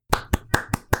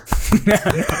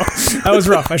That was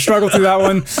rough. I struggled through that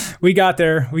one. We got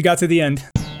there. We got to the end.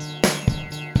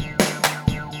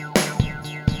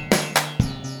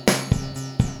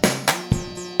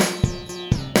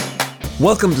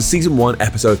 Welcome to Season 1,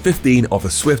 Episode 15 of the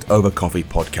Swift Over Coffee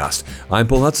podcast. I'm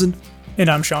Paul Hudson. And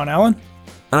I'm Sean Allen.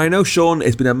 And I know, Sean,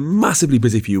 it's been a massively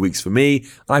busy few weeks for me,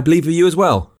 and I believe for you as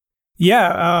well.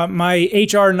 Yeah, my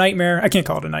HR nightmare, I can't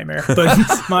call it a nightmare, but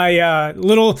my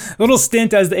little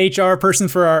stint as the HR person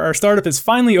for our startup is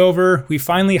finally over. We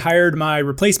finally hired my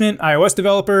replacement iOS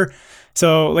developer.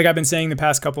 So like I've been saying the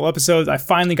past couple episodes, I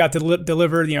finally got to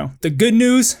deliver, the good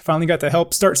news, finally got to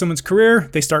help start someone's career.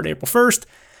 They start April 1st.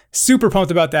 Super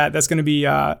pumped about that. That's going to be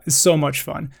so much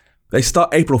fun. They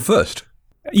start April 1st?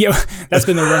 Yeah, that's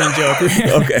been the running joke.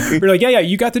 Okay. We're like, yeah,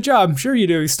 you got the job. Sure you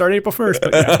do. You start April 1st.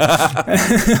 But,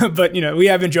 yeah. But we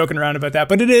have been joking around about that.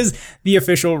 But it is the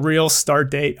official real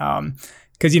start date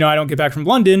because, I don't get back from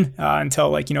London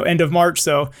until end of March.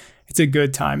 So it's a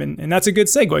good time. And that's a good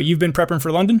segue. You've been prepping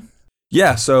for London?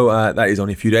 Yeah, so that is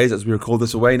only a few days as we record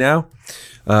this away now.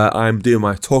 I'm doing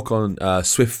my talk on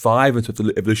Swift 5 and Swift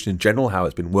Evolution in general, how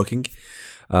it's been working.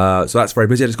 So that's very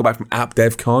busy. I just got back from App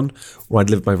DevCon, where I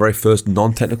delivered my very first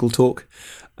non-technical talk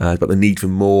about the need for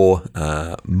more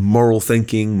moral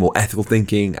thinking, more ethical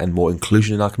thinking, and more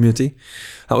inclusion in our community.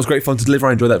 That was great fun to deliver.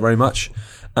 I enjoyed that very much.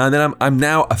 And then I'm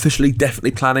now officially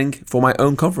definitely planning for my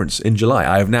own conference in July.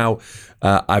 I have now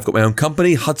I've got my own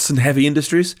company, Hudson Heavy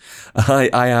Industries.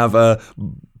 I have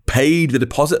paid the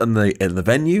deposit in the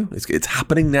venue. It's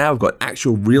happening now. I've got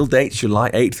actual real dates, July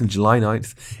 8th and July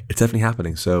 9th. It's definitely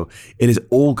happening. So it is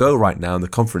all go right now in the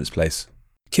conference place.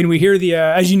 Can we hear the,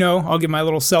 as you know, I'll give my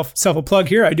little self a plug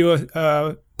here. I do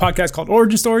a podcast called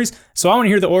Origin Stories. So I want to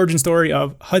hear the origin story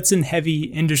of Hudson Heavy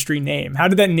Industry name. How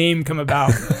did that name come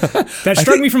about? That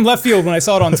struck me from left field when I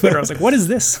saw it on Twitter. I was like, what is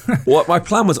this? Well, my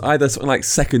plan was either something like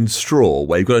Second Straw,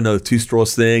 where you've got to know the two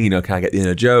straws thing, can I get the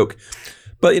inner joke?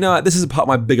 But, this is a part of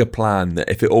my bigger plan that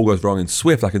if it all goes wrong in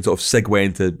Swift, I can sort of segue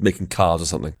into making cars or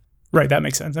something. Right, that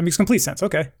makes sense. That makes complete sense.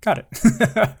 Okay, got it.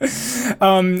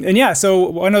 And yeah,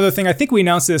 so one other thing, I think we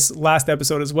announced this last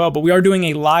episode as well, but we are doing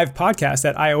a live podcast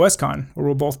at iOSCon, where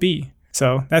we'll both be.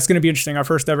 So that's going to be interesting, our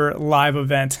first ever live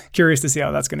event. Curious to see how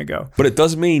that's going to go. But it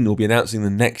does mean we'll be announcing the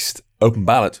next open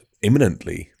ballot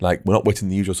imminently. Like, we're not waiting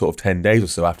the usual sort of 10 days or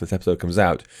so after this episode comes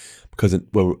out, because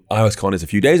iOSCon is a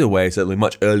few days away, so it'll be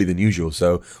much earlier than usual.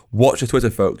 So watch the Twitter,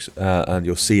 folks, and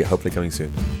you'll see it hopefully coming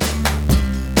soon.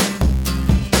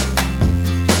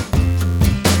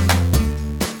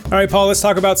 All right, Paul, let's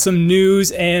talk about some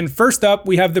news. And first up,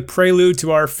 we have the prelude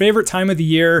to our favorite time of the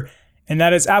year, and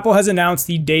that is Apple has announced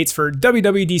the dates for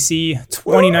WWDC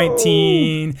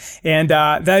 2019, and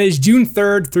that is June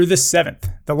 3rd through the 7th.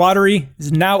 The lottery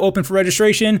is now open for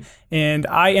registration, and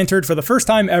I entered for the first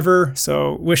time ever,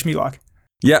 so wish me luck.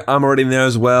 Yeah, I'm already in there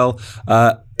as well.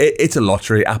 It's a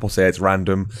lottery. Apple say it's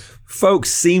random.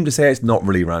 Folks seem to say it's not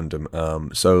really random.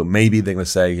 So maybe they're going to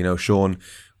say, Sean,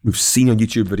 we've seen your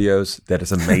YouTube videos. They're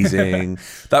just amazing.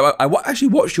 I actually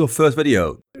watched your first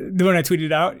video. The one I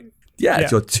tweeted out? Yeah,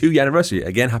 it's your 2-year anniversary.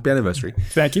 Again, happy anniversary.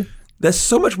 Thank you. There's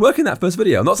so much work in that first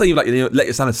video. I'm not saying you let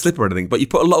your standards slip or anything, but you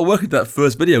put a lot of work into that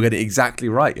first video, getting it exactly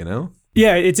right,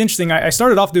 Yeah, it's interesting. I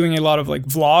started off doing a lot of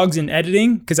vlogs and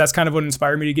editing because that's kind of what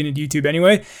inspired me to get into YouTube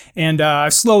anyway. And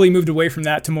I've slowly moved away from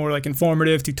that to more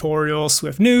informative tutorials,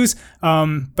 Swift news.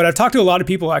 But I've talked to a lot of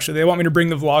people, actually. They want me to bring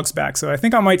the vlogs back. So I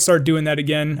think I might start doing that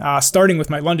again, starting with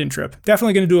my London trip.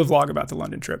 Definitely going to do a vlog about the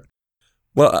London trip.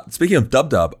 Well, speaking of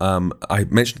DubDub, I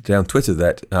mentioned today on Twitter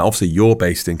that obviously you're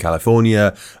based in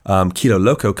California. Kilo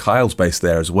Loco, Kyle's based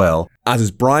there as well, as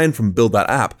is Brian from Build That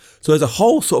App. So there's a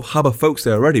whole sort of hub of folks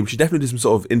there already. We should definitely do some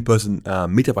sort of in-person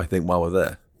meetup, I think, while we're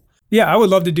there. Yeah, I would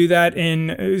love to do that.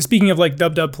 And speaking of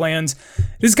DubDub plans,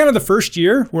 this is kind of the first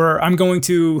year where I'm going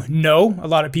to know a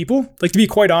lot of people. To be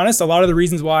quite honest, a lot of the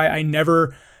reasons why I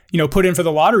never put in for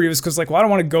the lottery was because I don't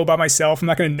want to go by myself. I'm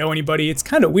not going to know anybody. It's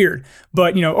kind of weird.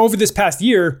 But, over this past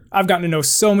year, I've gotten to know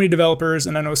so many developers,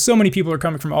 and I know so many people are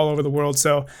coming from all over the world.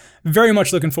 So very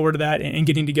much looking forward to that and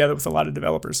getting together with a lot of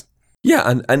developers.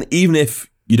 Yeah, and even if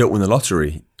you don't win the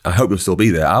lottery, I hope you'll still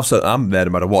be there. I'm there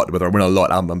no matter what. Whether I win a lot,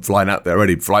 I'm flying out there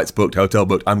already. Flights booked, hotel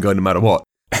booked. I'm going no matter what.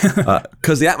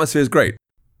 Because the atmosphere is great.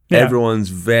 Yeah. Everyone's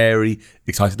very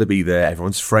excited to be there.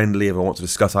 Everyone's friendly. Everyone wants to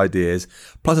discuss ideas.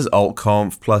 Plus there's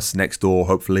AltConf, plus Nextdoor,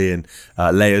 hopefully, and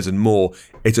Layers and more.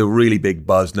 It's a really big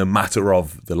buzz no matter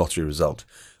of the lottery result.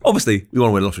 Obviously, we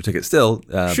want to win a lottery ticket still.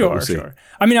 Sure.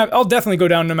 I mean, I'll definitely go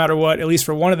down no matter what, at least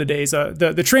for one of the days.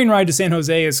 The train ride to San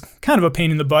Jose is kind of a pain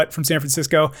in the butt from San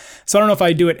Francisco. So I don't know if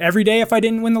I'd do it every day if I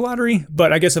didn't win the lottery.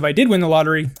 But I guess if I did win the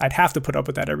lottery, I'd have to put up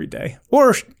with that every day.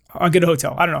 Or I'll get a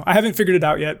hotel. I don't know. I haven't figured it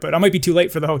out yet, but I might be too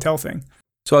late for the hotel thing.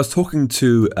 So I was talking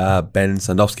to Ben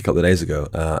Sandowski a couple of days ago.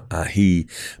 He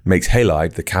makes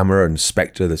Halide, the camera, and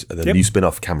Spectre, the new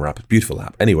spin-off camera app. Beautiful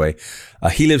app. Anyway,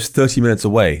 he lives 30 minutes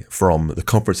away from the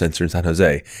conference center in San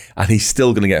Jose, and he's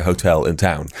still going to get a hotel in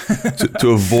town to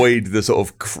avoid the sort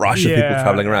of crush of people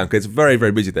traveling around, because it's very,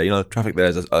 very busy there. You know, the traffic there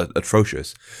is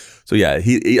atrocious. So yeah,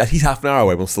 he's half an hour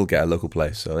away. We'll still get a local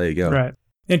place. So there you go. Right.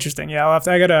 Interesting. Yeah,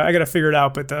 I gotta figure it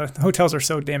out, but the hotels are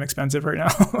so damn expensive right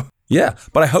now. Yeah,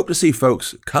 but I hope to see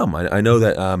folks come. I know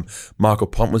that Marco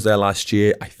Pont was there last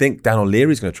year. I think Dan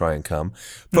O'Leary's going to try and come.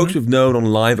 Folks we've known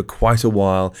online for quite a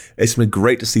while. It's been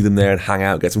great to see them there and hang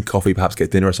out, get some coffee, perhaps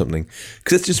get dinner or something.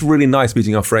 Because it's just really nice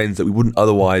meeting our friends that we wouldn't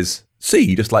otherwise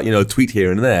see, just like, tweet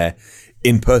here and there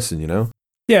in person,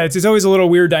 Yeah, it's always a little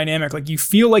weird dynamic. Like you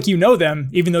feel like you know them,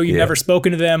 even though you've never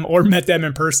spoken to them or met them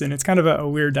in person. It's kind of a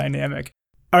weird dynamic.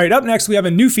 All right, up next, we have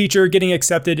a new feature getting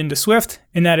accepted into Swift,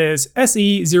 and that is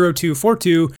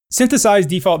SE0242, synthesize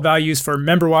default values for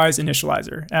MemberWise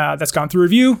initializer. That's gone through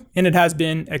review, and it has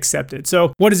been accepted.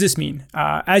 So what does this mean?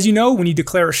 As you know, when you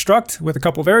declare a struct with a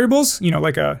couple variables,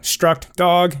 like a struct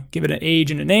dog, give it an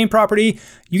age and a name property,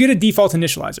 you get a default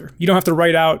initializer. You don't have to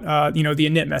write out, the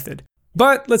init method.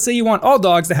 But let's say you want all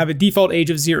dogs to have a default age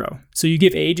of 0. So you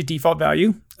give age a default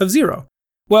value of 0.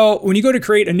 Well, when you go to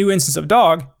create a new instance of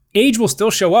dog, age will still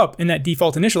show up in that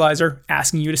default initializer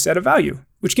asking you to set a value,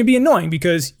 which can be annoying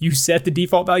because you set the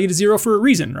default value to 0 for a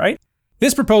reason, right?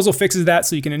 This proposal fixes that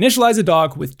so you can initialize a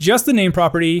dog with just the name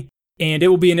property, and it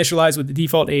will be initialized with the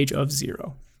default age of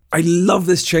 0. I love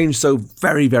this change so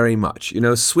very, very much.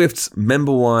 Swift's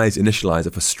MemberWise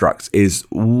initializer for structs is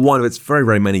one of its very,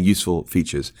 very many useful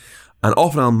features. And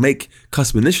often I'll make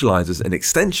custom initializers an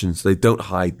extension so they don't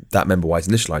hide that MemberWise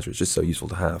initializer. It's just so useful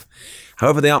to have.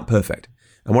 However, they aren't perfect.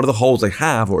 And one of the holes they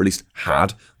have, or at least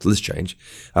had till this change,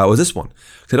 was this one.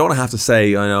 So I don't want to have to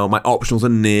say, my optionals are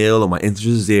nil or my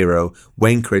integers are 0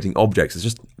 when creating objects. It's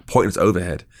just pointless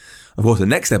overhead. Of course, the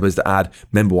next step is to add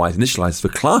MemberWise initializers for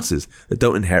classes that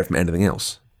don't inherit from anything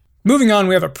else. Moving on,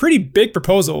 we have a pretty big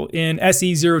proposal in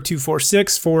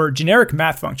SE0246 for generic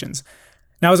math functions.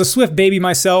 Now, as a Swift baby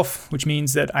myself, which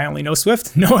means that I only know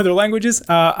Swift, no other languages,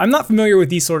 I'm not familiar with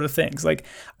these sort of things. Like,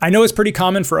 I know it's pretty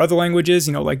common for other languages,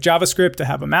 like JavaScript to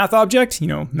have a math object,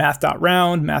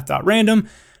 math.round, math.random.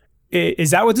 Is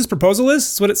that what this proposal is?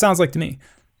 That's what it sounds like to me.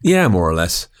 Yeah, more or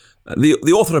less. The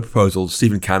author of the proposal,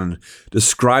 Stephen Cannon,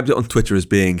 described it on Twitter as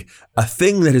being a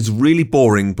thing that is really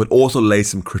boring, but also lays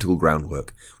some critical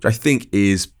groundwork, which I think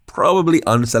is probably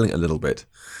underselling a little bit.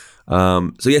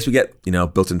 So yes, we get,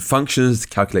 built-in functions to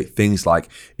calculate things like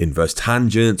inverse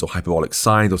tangents or hyperbolic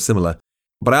sines or similar.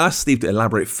 But I asked Steve to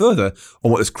elaborate further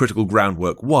on what this critical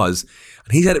groundwork was,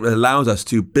 and he said it allows us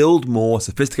to build more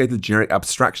sophisticated generic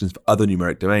abstractions for other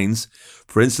numeric domains.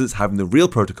 For instance, having the real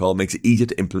protocol makes it easier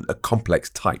to implement a complex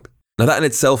type. Now that in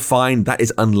itself, fine, that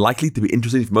is unlikely to be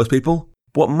interesting for most people.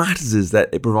 But what matters is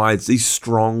that it provides these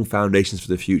strong foundations for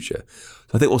the future.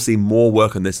 So I think we'll see more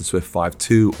work on this in Swift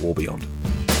 5.2 or beyond.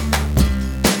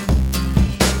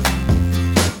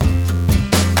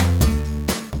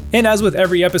 And as with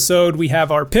every episode, we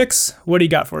have our picks. What do you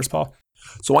got for us, Paul?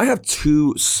 So I have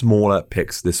 2 smaller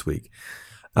picks this week.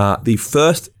 The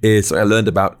first is something I learned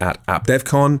about at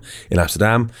AppDevCon in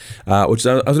Amsterdam, which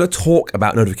I was going to talk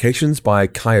about notifications by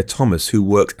Kaya Thomas, who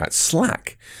works at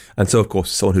Slack. And so, of course,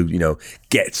 someone who,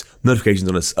 gets notifications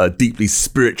on a deeply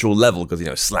spiritual level,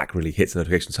 because, Slack really hits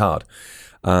notifications hard.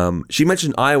 She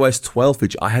mentioned an iOS 12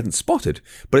 feature I hadn't spotted,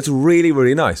 but it's really,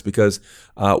 really nice because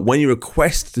when you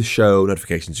request to show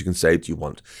notifications, you can say, do you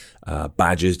want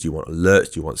badges, do you want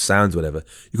alerts, do you want sounds, whatever.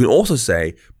 You can also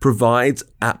say, provides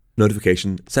app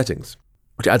notification settings,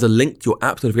 which adds a link to your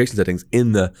app's notification settings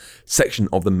in the section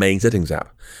of the main settings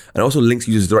app. And also links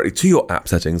users directly to your app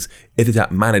settings if this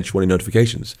app manage one of your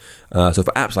notifications. So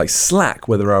for apps like Slack,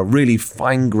 where there are really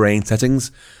fine-grained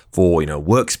settings for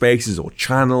workspaces or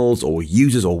channels or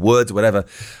users or words or whatever,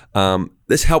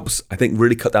 this helps, I think,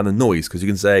 really cut down the noise, because you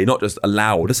can say not just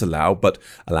allow or disallow, but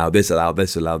allow this, allow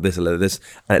this, allow this, allow this,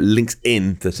 and it links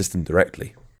in to the system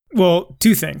directly. Well,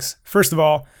 2 things. First of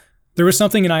all, There was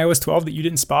something in iOS 12 that you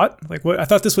didn't spot? Like what? I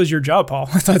thought this was your job, Paul.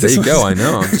 I thought There you go. I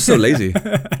know. I'm just so lazy.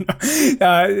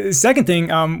 Second thing,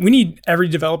 we need every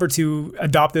developer to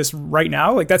adopt this right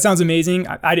now. Like that sounds amazing.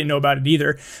 I didn't know about it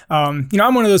either. I'm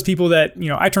one of those people that,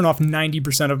 I turn off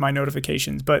 90% of my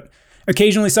notifications, but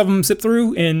occasionally some of them slip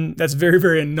through, and that's very,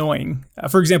 very annoying.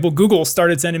 For example, Google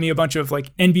started sending me a bunch of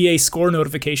like NBA score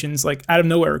notifications like out of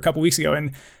nowhere a couple weeks ago,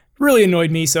 and really annoyed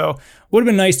me. So would have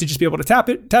been nice to just be able to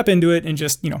tap into it and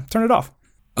just, turn it off.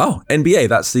 Oh, NBA.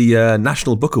 That's the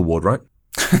National Book Award, right?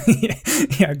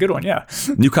 Yeah, good one. Yeah.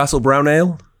 Newcastle Brown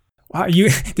Ale. Wow,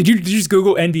 did you just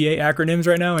Google NBA acronyms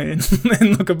right now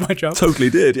and look a bunch up? Totally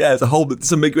did. Yeah,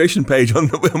 it's a migration page on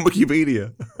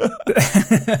Wikipedia.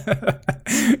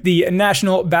 The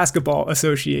National Basketball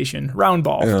Association, round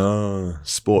ball. Oh,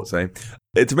 sports, eh?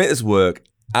 To make this work,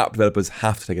 app developers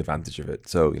have to take advantage of it.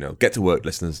 So, get to work,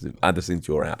 listeners, add this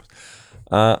into your apps.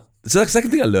 So the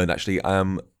second thing I learned, actually,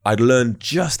 I'd learned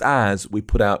just as we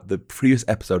put out the previous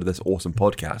episode of this awesome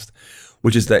podcast,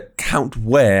 which is that Count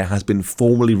Where has been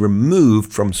formally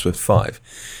removed from Swift 5.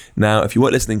 Now, if you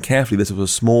weren't listening carefully, this was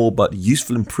a small but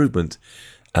useful improvement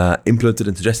implemented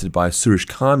and suggested by Suresh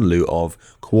Kanlu of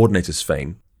Coordinators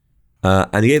fame.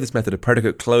 And he gave this method a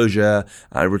predicate closure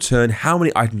and returned how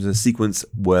many items in a sequence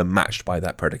were matched by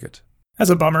that predicate. That's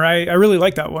a bummer. I really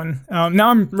like that one. Now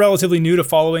I'm relatively new to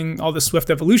following all the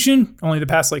Swift evolution, only the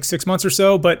past 6 months or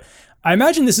so, but I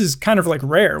imagine this is kind of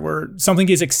rare where something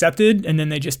gets accepted and then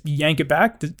they just yank it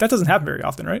back. That doesn't happen very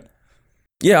often, right?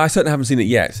 Yeah, I certainly haven't seen it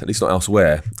yet, at least not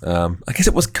elsewhere. I guess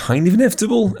it was kind of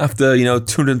inevitable after,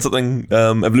 200 and something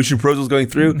evolution proposals going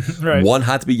through. Right. One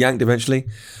had to be yanked eventually.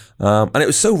 And it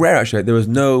was so rare, actually. There was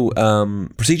no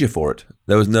procedure for it.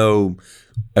 There was no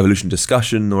evolution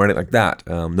discussion or anything like that.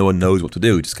 No one knows what to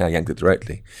do. Just kind of yanked it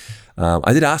directly.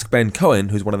 I did ask Ben Cohen,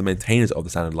 who's one of the maintainers of the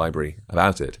standard library,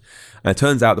 about it. And it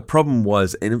turns out the problem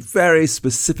was in very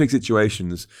specific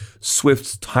situations,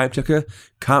 Swift's type checker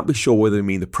can't be sure whether they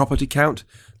mean the property count,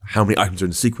 how many items are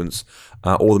in the sequence,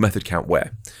 or the method count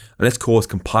where. And this caused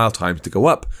compile times to go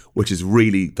up, which is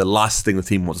really the last thing the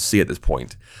team wants to see at this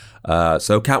point.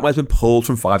 So count where's been pulled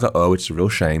from 5.0, which is a real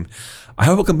shame. I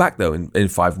hope it'll come back though in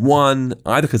 5.1,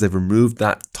 either because they've removed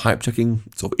that type checking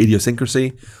sort of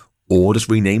idiosyncrasy, or just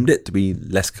renamed it to be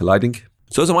less colliding.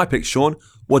 So those are my picks, Sean.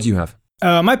 What do you have?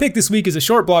 My pick this week is a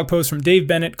short blog post from Dave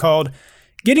Bennett called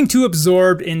Getting Too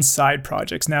Absorbed in Side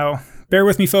Projects. Now, bear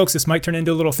with me, folks. This might turn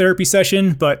into a little therapy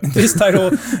session, but this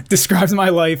title describes my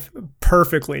life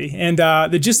perfectly. And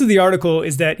the gist of the article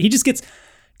is that he just gets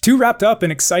too wrapped up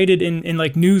and excited in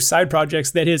new side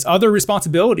projects that his other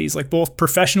responsibilities, both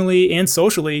professionally and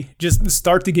socially, just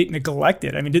start to get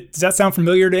neglected. I mean, does that sound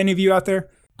familiar to any of you out there?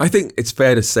 I think it's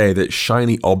fair to say that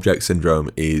shiny object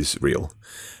syndrome is real.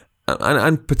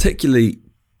 And particularly,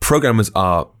 programmers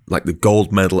are like the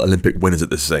gold medal Olympic winners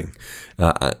at this thing.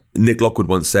 Nick Lockwood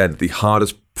once said that the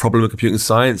hardest problem of computing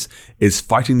science is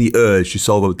fighting the urge to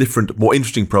solve a different, more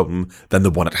interesting problem than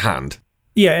the one at hand.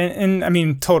 Yeah, and I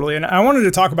mean, totally. And I wanted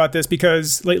to talk about this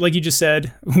because, like you just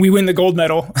said, we win the gold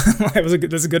medal.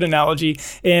 That's a good analogy.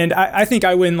 And I think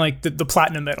I win the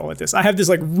platinum medal at this. I have this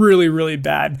really, really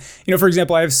bad. For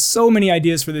example, I have so many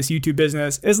ideas for this YouTube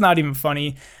business. It's not even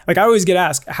funny. I always get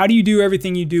asked, how do you do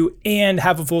everything you do and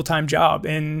have a full-time job?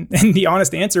 And the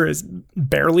honest answer is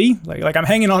barely. Like I'm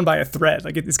hanging on by a thread.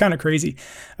 It's kind of crazy.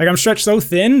 I'm stretched so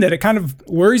thin that it kind of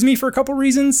worries me for a couple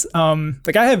reasons. I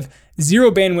have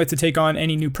zero bandwidth to take on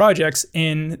any new projects,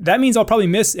 and that means I'll probably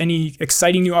miss any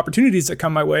exciting new opportunities that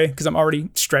come my way because I'm already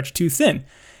stretched too thin.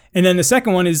 And then the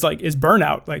second one is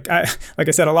burnout. Like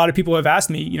I said, a lot of people have asked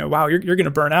me, wow, you're going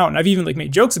to burn out, and I've even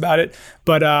made jokes about it.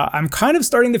 But I'm kind of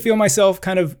starting to feel myself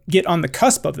kind of get on the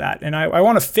cusp of that, and I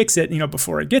want to fix it,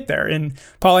 before I get there. And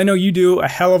Paul, I know you do a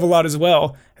hell of a lot as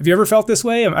well. Have you ever felt this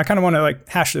way? I kind of want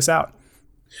to hash this out.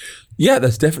 Yeah,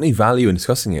 there's definitely value in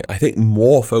discussing it. I think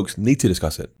more folks need to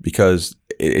discuss it because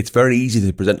it's very easy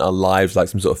to present our lives like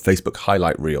some sort of Facebook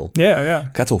highlight reel. Yeah.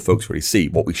 That's all folks really see,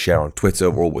 what we share on Twitter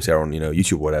or what we share on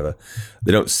YouTube or whatever.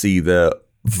 They don't see the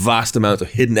vast amount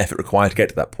of hidden effort required to get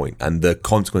to that point and the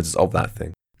consequences of that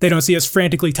thing. They don't see us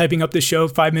frantically typing up this show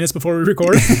 5 minutes before we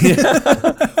record.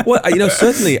 Well,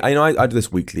 certainly, I do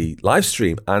this weekly live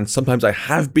stream, and sometimes I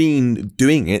have been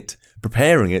doing it,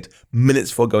 preparing it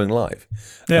minutes before going live,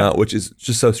 which is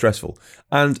just so stressful.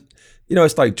 And,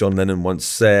 it's like John Lennon once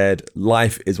said,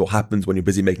 life is what happens when you're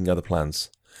busy making other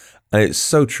plans. And it's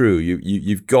so true.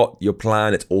 You've got your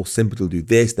plan. It's all simple to do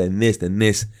this, then this, then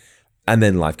this. And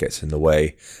then life gets in the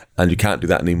way and you can't do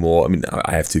that anymore. I mean,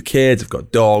 I have 2 kids, I've got a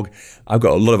dog, I've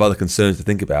got a lot of other concerns to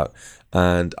think about.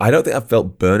 And I don't think I've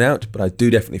felt burnout, but I do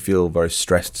definitely feel very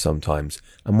stressed sometimes.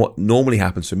 And what normally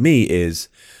happens for me is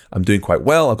I'm doing quite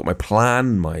well. I've got my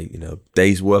plan, my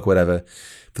day's work, whatever,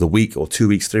 for the week or 2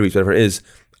 weeks, 3 weeks, whatever it is.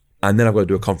 And then I've got to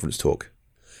do a conference talk.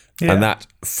 Yeah. And that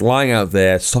flying out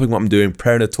there, stopping what I'm doing,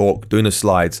 preparing a talk, doing the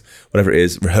slides, whatever it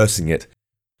is, rehearsing it,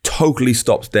 totally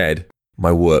stops dead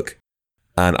my work.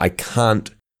 And I can't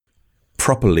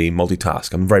properly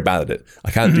multitask. I'm very bad at it.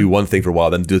 I can't do one thing for a while,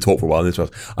 then do a talk for a while.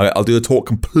 And I'll do a talk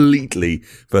completely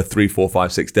for 3, 4,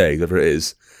 5, 6 days, whatever it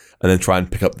is, and then try and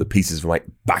pick up the pieces from my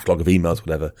backlog of emails,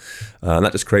 whatever. And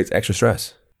that just creates extra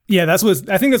stress. Yeah, I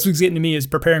think that's what's getting to me is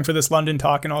preparing for this London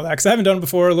talk and all that, because I haven't done it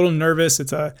before. A little nervous.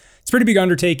 It's a pretty big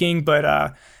undertaking,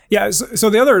 but yeah. So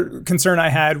the other concern I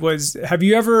had was, have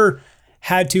you ever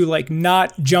had to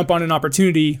not jump on an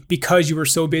opportunity because you were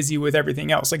so busy with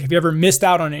everything else? Like, have you ever missed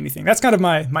out on anything? That's kind of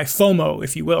my FOMO,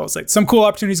 if you will. It's like some cool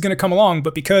opportunity is going to come along,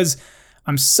 but because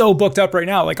I'm so booked up right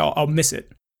now, I'll miss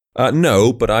it.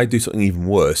 No, but I do something even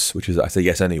worse, which is I say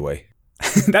yes anyway.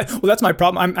 That's my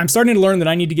problem. I'm starting to learn that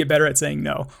I need to get better at saying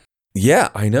no. Yeah,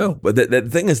 I know. But the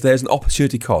thing is, there's an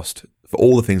opportunity cost for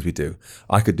all the things we do.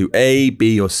 I could do A,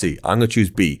 B, or C. I'm going to choose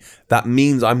B. That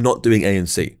means I'm not doing A and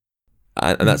C.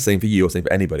 And that's the same for you or same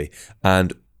for anybody.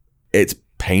 And it's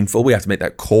painful. We have to make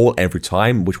that call every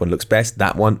time. Which one looks best?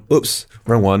 That one. Oops,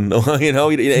 wrong one. you never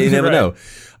right. know.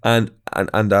 And I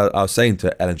was saying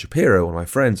to Ellen Shapiro, one of my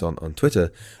friends on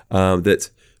Twitter, that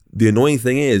the annoying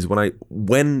thing is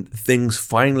when things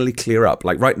finally clear up,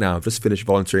 like right now, I've just finished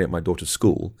volunteering at my daughter's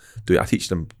school. I teach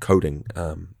them coding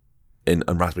in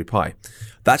Raspberry Pi.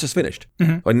 That's just finished.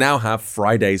 Mm-hmm. I now have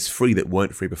Fridays free that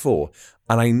weren't free before.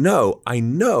 And I know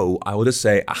I will just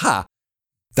say, aha,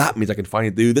 that means I can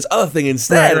finally do this other thing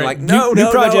instead. Right. I'm like, no,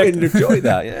 project. Enjoy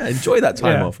that. Yeah, enjoy that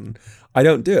time off. And I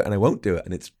don't do it and I won't do it.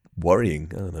 And it's worrying.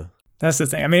 I don't know. That's the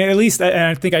thing. I mean, at least, and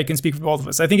I think I can speak for both of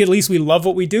us, I think at least we love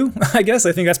what we do, I guess.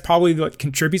 I think that's probably what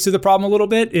contributes to the problem a little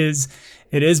bit is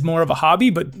it is more of a hobby,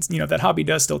 but that hobby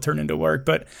does still turn into work.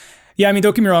 But yeah, I mean,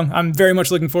 don't get me wrong. I'm very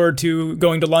much looking forward to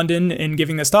going to London and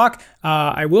giving this talk.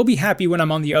 I will be happy when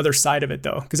I'm on the other side of it,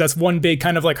 though, because that's one big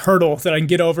kind of hurdle that I can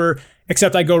get over,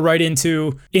 except I go right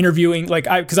into interviewing,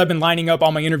 because I've been lining up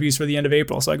all my interviews for the end of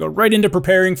April. So I go right into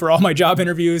preparing for all my job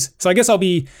interviews. So I guess I'll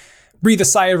breathe a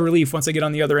sigh of relief once I get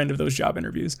on the other end of those job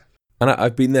interviews. And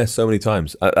I've been there so many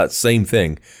times. That same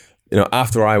thing.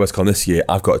 After iOSCon this year,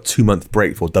 I've got a 2-month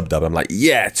break for DubDub. I'm like,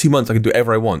 yeah, 2 months, I can do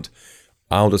whatever I want.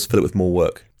 I'll just fill it with more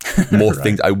work, more right.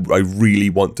 things I really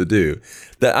want to do.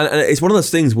 And it's one of those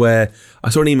things where I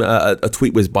saw a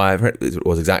tweet was by, I forget what it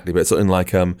was exactly, but it's something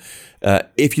like,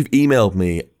 if you've emailed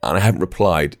me and I haven't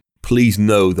replied, please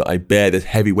know that I bear this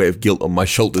heavy weight of guilt on my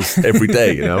shoulders every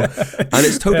day, And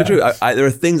it's totally true. There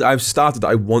are things I've started that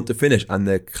I want to finish and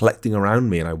they're collecting around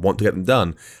me and I want to get them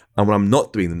done. And when I'm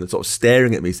not doing them, they're sort of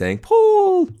staring at me saying,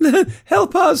 Paul,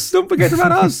 help us. Don't forget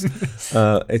about us.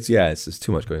 It's just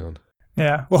too much going on.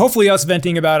 Yeah. Well, hopefully us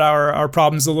venting about our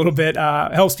problems a little bit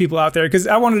helps people out there, because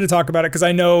I wanted to talk about it because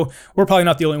I know we're probably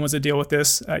not the only ones that deal with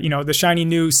this. The shiny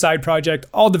new side project,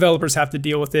 all developers have to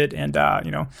deal with it. And,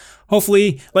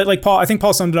 hopefully, like Paul, I think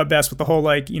Paul summed it up best with the whole,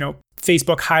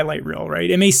 Facebook highlight reel, right?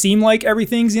 It may seem like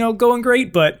everything's, going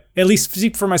great, but at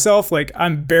least for myself,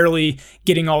 I'm barely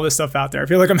getting all this stuff out there. I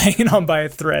feel like I'm hanging on by a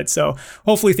thread. So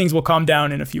hopefully things will calm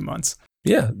down in a few months.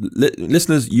 Yeah,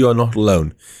 listeners, you are not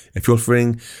alone. If you're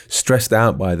feeling stressed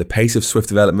out by the pace of Swift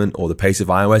development or the pace of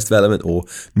iOS development or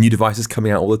new devices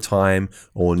coming out all the time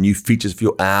or new features for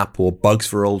your app or bugs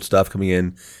for old stuff coming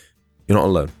in, you're not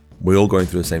alone. We're all going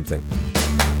through the same thing.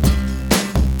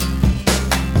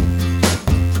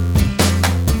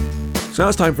 So now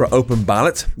it's time for our open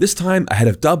ballot. This time, ahead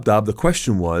of DubDub, the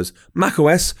question was,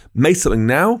 macOS, make something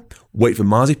now, wait for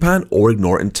Marzipan, or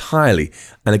ignore it entirely.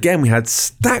 And again, we had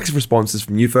stacks of responses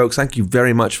from you folks. Thank you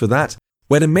very much for that.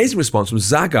 We had an amazing response from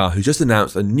Zagar, who just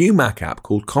announced a new Mac app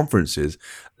called Conferences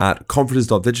at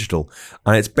conferences.digital.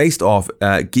 And it's based off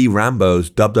Guy Rambo's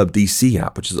DubDub DC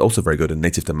app, which is also very good and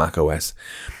native to macOS.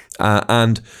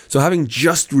 And so having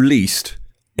just released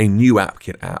a new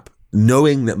AppKit app,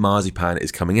 knowing that Marzipan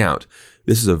is coming out,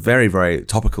 this is a very, very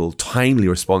topical, timely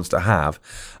response to have.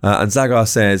 And Zagar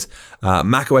says,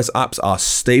 macOS apps are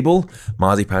stable,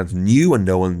 Marzipan's new and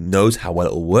no one knows how well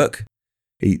it'll work.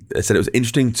 He said it was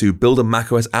interesting to build a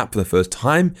macOS app for the first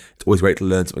time. It's always great to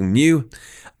learn something new.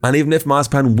 And even if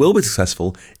Marzipan will be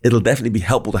successful, it'll definitely be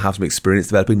helpful to have some experience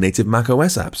developing native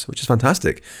macOS apps, which is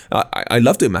fantastic. I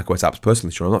love doing macOS apps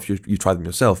personally, Sean. I'm not sure if you've tried them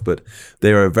yourself, but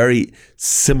they are a very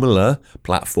similar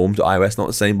platform to iOS, not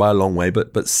the same by a long way,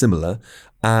 but similar.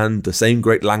 And the same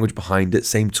great language behind it,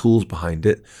 same tools behind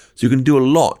it. So you can do a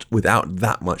lot without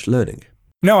that much learning.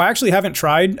 No, I actually haven't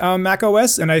tried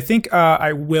macOS, and I think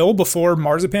I will before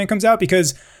Marzipan comes out,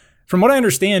 because from what I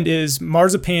understand is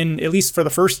Marzipan, at least for the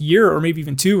first year or maybe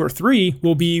even 2 or 3,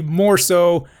 will be more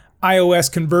so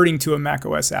iOS converting to a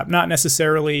macOS app, not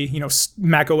necessarily,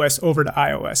 macOS over to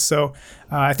iOS. So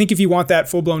I think if you want that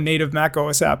full-blown native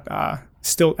macOS app,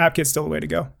 AppKit's still the way to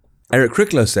go. Eric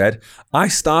Cricklow said, I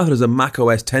started as a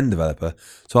macOS 10 developer,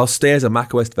 so I'll stay as a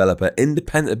macOS developer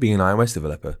independent of being an iOS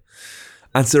developer.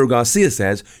 And Cyril Garcia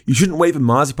says, you shouldn't wait for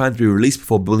Marzipan to be released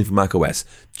before building for macOS.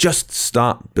 Just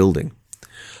start building.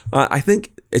 I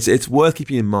think it's worth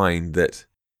keeping in mind that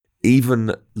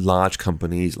even large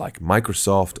companies like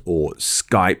Microsoft or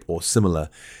Skype or similar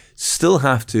still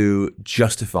have to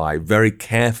justify very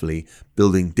carefully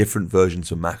building different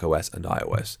versions of macOS and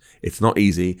iOS. It's not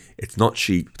easy, it's not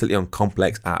cheap, particularly on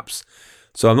complex apps.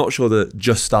 So I'm not sure the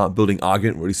just start building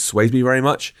argument really sways me very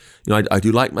much. I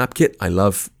do like AppKit, I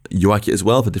love UIKit as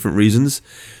well for different reasons,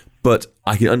 but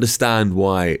I can understand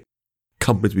why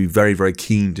companies would be very, very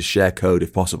keen to share code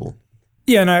if possible.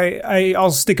 Yeah, and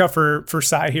I'll stick up for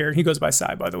Sai here. He goes by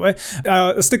Sai, by the way.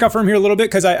 I'll stick up for him here a little bit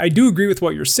because I do agree with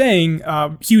what you're saying.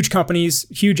 Huge companies,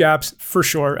 huge apps, for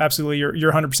sure. Absolutely,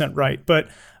 you're 100% right. But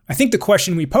I think the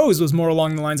question we posed was more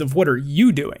along the lines of, what are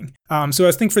you doing? So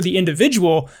I think for the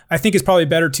individual, I think it's probably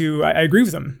better to, I agree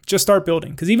with them, just start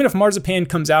building. Because even if Marzipan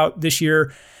comes out this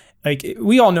year,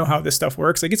 we all know how this stuff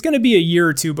works. It's going to be a year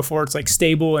or 2 before it's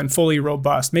stable and fully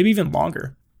robust, maybe even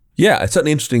longer. Yeah, it's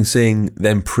certainly interesting seeing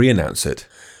them pre-announce it.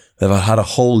 They've had a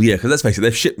whole year, because let's face it,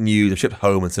 they've shipped news, they've shipped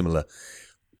home and similar.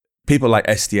 People like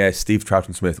SDS, Steve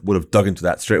Troughton-Smith, would have dug into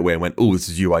that straight away and went, oh, this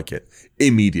is UIKit,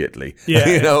 immediately.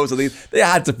 Yeah, So they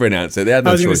had to pre-announce it. They had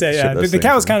no choice. I was going to say, yeah, the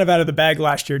cat was kind of out of the bag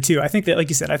last year too. I think that, like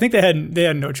you said, I think they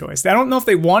had no choice. I don't know if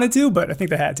they wanted to, but I think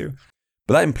they had to.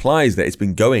 But that implies that it's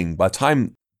been going, by the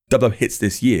time Dub hits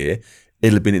this year,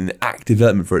 it'll have been in active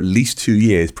development for at least 2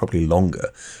 years, probably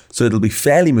longer. So it'll be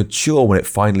fairly mature when it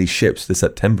finally ships this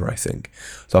September, I think.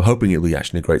 So I'm hoping it'll be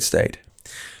actually in a great state.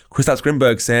 Kristaps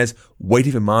Grimberg says,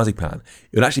 waiting for Marzipan.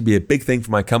 It would actually be a big thing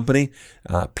for my company,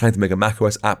 planning to make a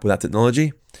macOS app with that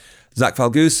technology. Zach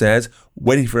Falgouz says,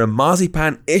 waiting for a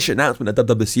Marzipan-ish announcement at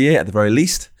DubDub this year at the very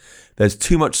least. There's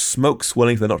too much smoke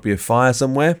swirling for there not to be a fire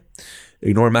somewhere.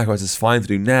 Ignoring macOS is fine to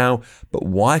do now, but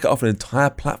why cut off an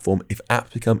entire platform if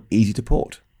apps become easy to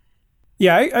port?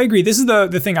 Yeah, I agree. This is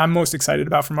the thing I'm most excited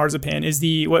about from Marzipan is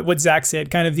what Zach said,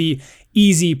 kind of the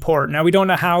easy port. Now, we don't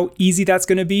know how easy that's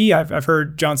going to be. I've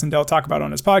heard John Sindel talk about it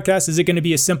on his podcast. Is it going to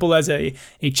be as simple as a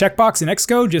checkbox in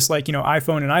Xcode, just like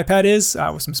iPhone and iPad is,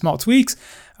 with some small tweaks?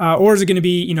 Or is it going to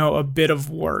be, a bit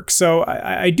of work? So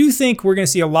I do think we're going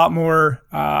to see a lot more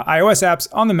iOS apps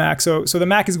on the Mac. So the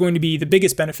Mac is going to be the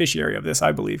biggest beneficiary of this,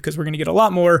 I believe, because we're going to get a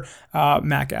lot more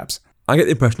Mac apps. I get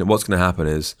the impression that what's going to happen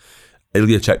is it'll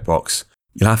be a checkbox.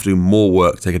 You'll have to do more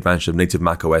work to take advantage of native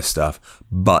macOS stuff,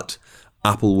 but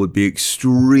Apple would be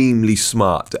extremely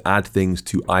smart to add things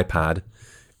to iPad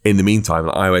in the meantime,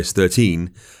 on iOS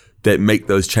 13, that make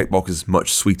those checkboxes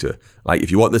much sweeter. Like if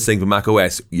you want this thing for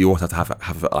macOS, you also have to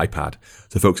have an iPad.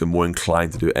 So folks are more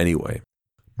inclined to do it anyway.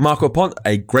 Marco Pont,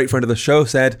 a great friend of the show,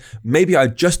 said, maybe I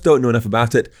just don't know enough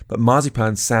about it, but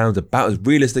Marzipan sounds about as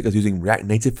realistic as using React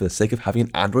Native for the sake of having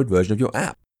an Android version of your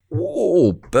app.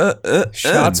 Whoa,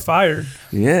 shots fired.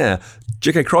 Yeah.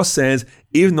 JK Cross says,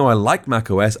 even though I like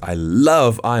macOS, I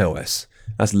love iOS.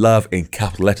 That's love in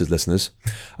capital letters, listeners.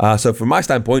 So from my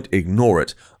standpoint, ignore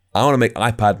it. I want to make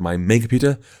iPad my main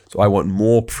computer, so I want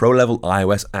more pro-level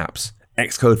iOS apps.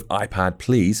 Xcode for iPad,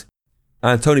 please.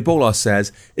 And Tony Bolas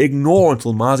says, ignore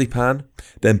until Marzipan,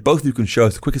 then both of you can show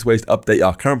us the quickest ways to update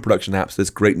our current production apps to this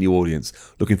great new audience.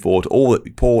 Looking forward to all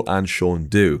that Paul and Sean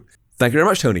do. Thank you very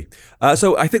much, Tony.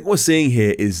 So I think what we're seeing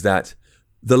here is that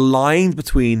the lines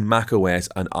between macOS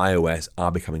and iOS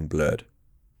are becoming blurred,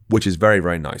 which is very,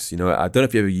 very nice. I don't know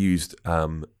if you ever used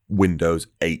Windows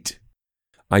 8.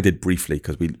 I did briefly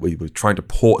because we were trying to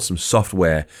port some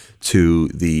software to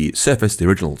the Surface, the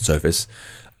original Surface,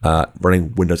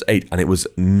 running Windows 8, and it was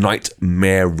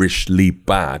nightmarishly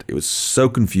bad. It was so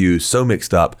confused, so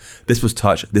mixed up. This was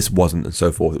touch, this wasn't, and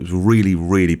so forth. It was really,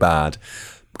 really bad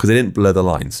because they didn't blur the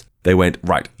lines. They went,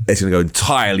 right, it's going to go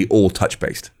entirely all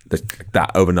touch-based.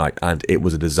 that overnight, and it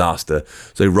was a disaster.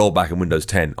 So they rolled back in Windows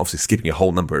 10, obviously skipping a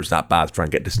whole number is that bad to try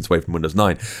and get distance away from Windows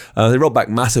 9. They rolled back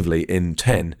massively in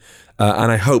 10,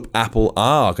 and I hope Apple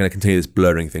are going to continue this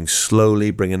blurring thing,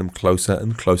 slowly bringing them closer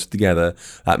and closer together.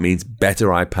 That means better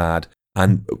iPad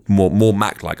and more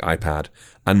Mac-like iPad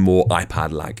and more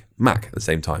iPad-like Mac at the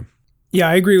same time. Yeah,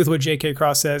 I agree with what J.K.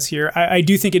 Cross says here. I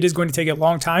do think it is going to take a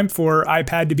long time for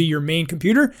iPad to be your main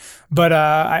computer, but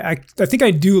I think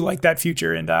I do like that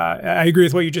future, and I agree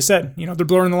with what you just said. They're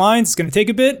blurring the lines. It's going to take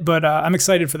a bit, but I'm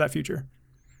excited for that future.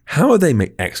 How would they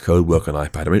make Xcode work on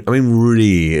iPad? I mean,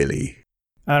 really?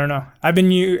 I don't know. I've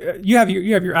been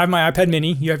I have my iPad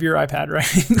Mini. You have your iPad, right?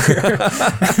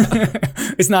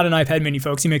 It's not an iPad Mini,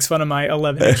 folks. He makes fun of my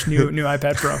 11-inch new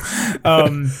iPad Pro.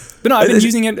 But no, I've been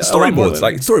using it. Storyboards,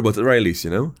 storyboards at the very least,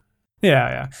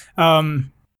 Yeah.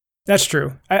 That's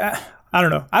true. I don't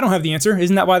know. I don't have the answer.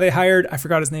 Isn't that why they hired? I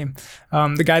forgot his name.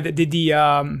 The guy that did the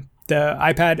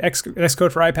iPad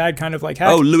Xcode for iPad kind of like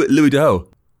hack. Oh, Louis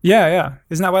Dehoe. Yeah.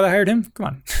 Isn't that why they hired him? Come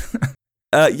on.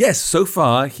 Yes, so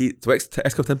far, Xcode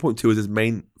 10.2 is his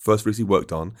main first release he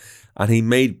worked on, and he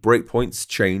made breakpoints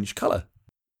change color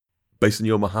based on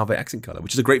your Mojave accent color,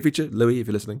 which is a great feature. Louis, if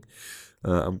you're listening,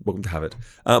 I'm welcome to have it.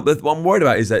 But what I'm worried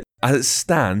about is that as it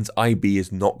stands, IB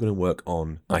is not going to work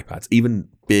on iPads. Even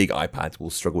big iPads will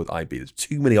struggle with IB. There's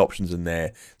too many options in there.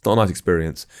 It's not a nice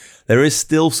experience. There is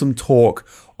still some talk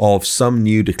of some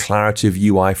new declarative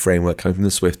UI framework coming from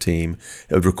the Swift team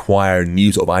that would require a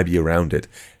new sort of IB around it.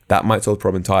 That might solve the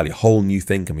problem entirely. A whole new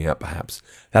thing coming out, perhaps.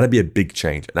 That'd be a big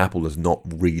change, and Apple does not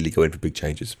really go in for big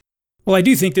changes. Well, I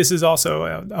do think this is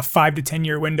also a 5 to 10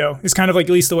 year window. It's kind of like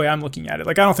at least the way I'm looking at it.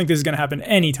 I don't think this is going to happen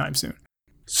anytime soon.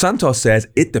 Santos says,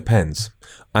 it depends.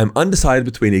 I'm undecided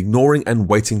between ignoring and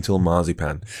waiting till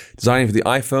Marzipan. Designing for the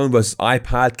iPhone versus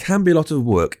iPad can be a lot of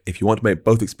work if you want to make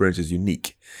both experiences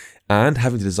unique. And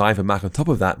having to design for Mac on top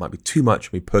of that might be too much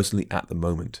for me personally at the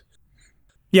moment.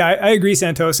 Yeah, I agree,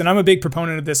 Santos, and I'm a big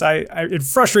proponent of this. It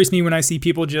frustrates me when I see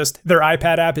people their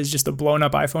iPad app is just a blown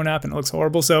up iPhone app and it looks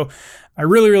horrible. So I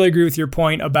really, really agree with your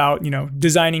point about,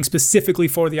 designing specifically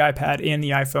for the iPad and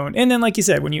the iPhone. And then, like you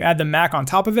said, when you add the Mac on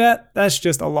top of that, that's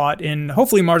just a lot. And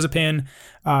hopefully Marzipan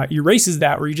erases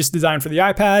that, where you just design for the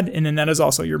iPad, and then that is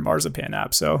also your Marzipan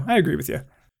app. So I agree with you.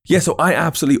 Yeah, so I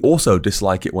absolutely also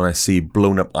dislike it when I see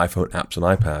blown up iPhone apps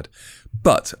on iPad.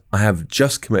 But I have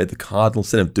just committed the cardinal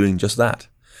sin of doing just that.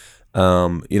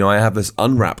 I have this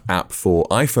Unwrap app for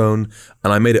iPhone,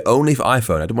 and I made it only for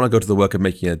iPhone. I didn't want to go to the work of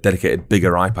making a dedicated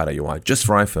bigger iPad UI just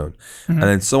for iPhone. Mm-hmm. And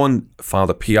then someone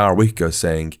filed a PR a week ago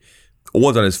saying, all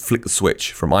I've done is flick the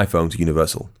switch from iPhone to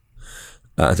Universal.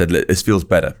 And said, this feels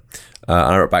better. And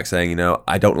I wrote back saying,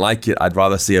 I don't like it. I'd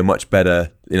rather see a much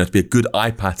better, to be a good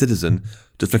iPad citizen,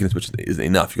 just flicking the switch isn't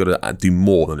enough. You've got to do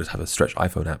more than just have a stretched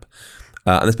iPhone app.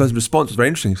 And this person's response was very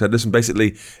interesting. He said, listen,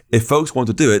 basically, if folks want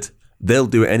to do it, they'll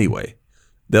do it anyway.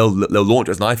 They'll launch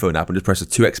it as an iPhone app and just press the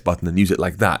 2x button and use it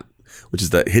like that, which is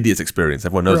the hideous experience.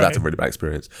 Everyone knows That's a really bad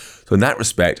experience. So in that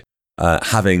respect,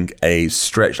 having a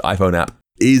stretched iPhone app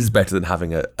is better than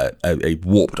having a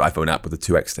warped iPhone app with a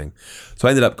 2x thing. So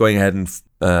I ended up going ahead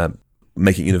and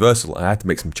making it universal. I had to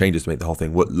make some changes to make the whole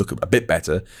thing look a bit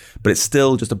better, but it's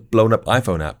still just a blown up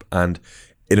iPhone app. And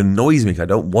it annoys me because I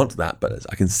don't want that, but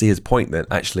I can see his point that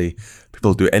actually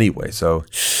people do it anyway. So...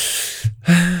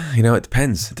 it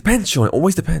depends. It depends, Sean. It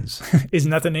always depends. Isn't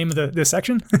that the name of the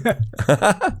section?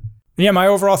 Yeah, my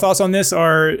overall thoughts on this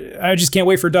are I just can't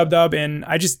wait for Dub, and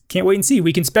I just can't wait and see.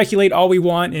 We can speculate all we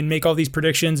want and make all these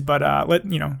predictions, but we're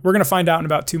going to find out in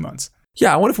about 2 months.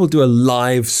 Yeah, I wonder if we'll do a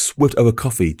live Swift over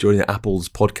coffee during Apple's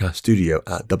podcast studio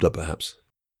at Dub perhaps.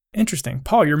 Interesting.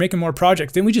 Paul, you're making more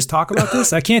projects. Didn't we just talk about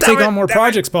this? I can't take on more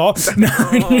projects, Paul.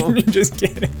 No, just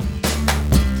kidding.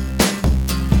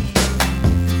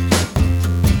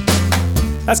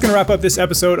 That's going to wrap up this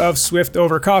episode of Swift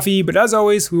Over Coffee, but as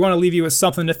always, we want to leave you with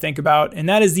something to think about, and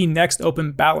that is the next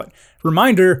open ballot.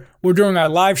 Reminder, we're doing our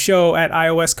live show at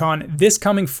iOSCon this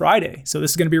coming Friday, so this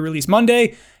is going to be released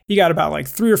Monday. You got about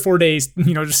 3 or 4 days,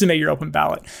 to submit your open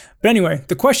ballot. But anyway,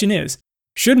 the question is,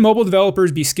 should mobile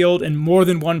developers be skilled in more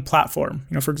than one platform?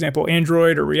 For example,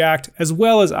 Android or React, as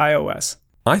well as iOS?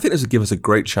 I think this would give us a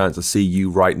great chance to see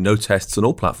you write no tests on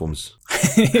all platforms.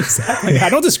 Exactly. I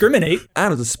don't discriminate.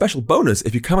 And as a special bonus,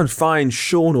 if you come and find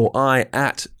Sean or I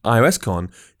at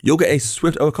iOSCon, you'll get a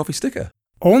Swift Over Coffee sticker.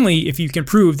 Only if you can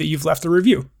prove that you've left a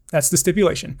review. That's the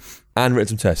stipulation. And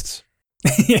written some tests.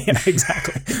 Yeah,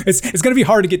 exactly. It's going to be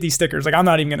hard to get these stickers. I'm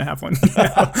not even going to have one.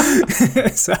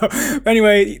 So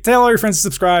anyway, tell all your friends to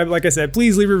subscribe. Like I said,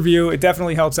 please leave a review. It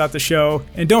definitely helps out the show.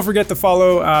 And don't forget to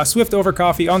follow Swift Over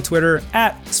Coffee on Twitter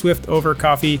at Swift Over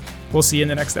Coffee. We'll see you in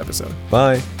the next episode.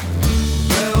 Bye.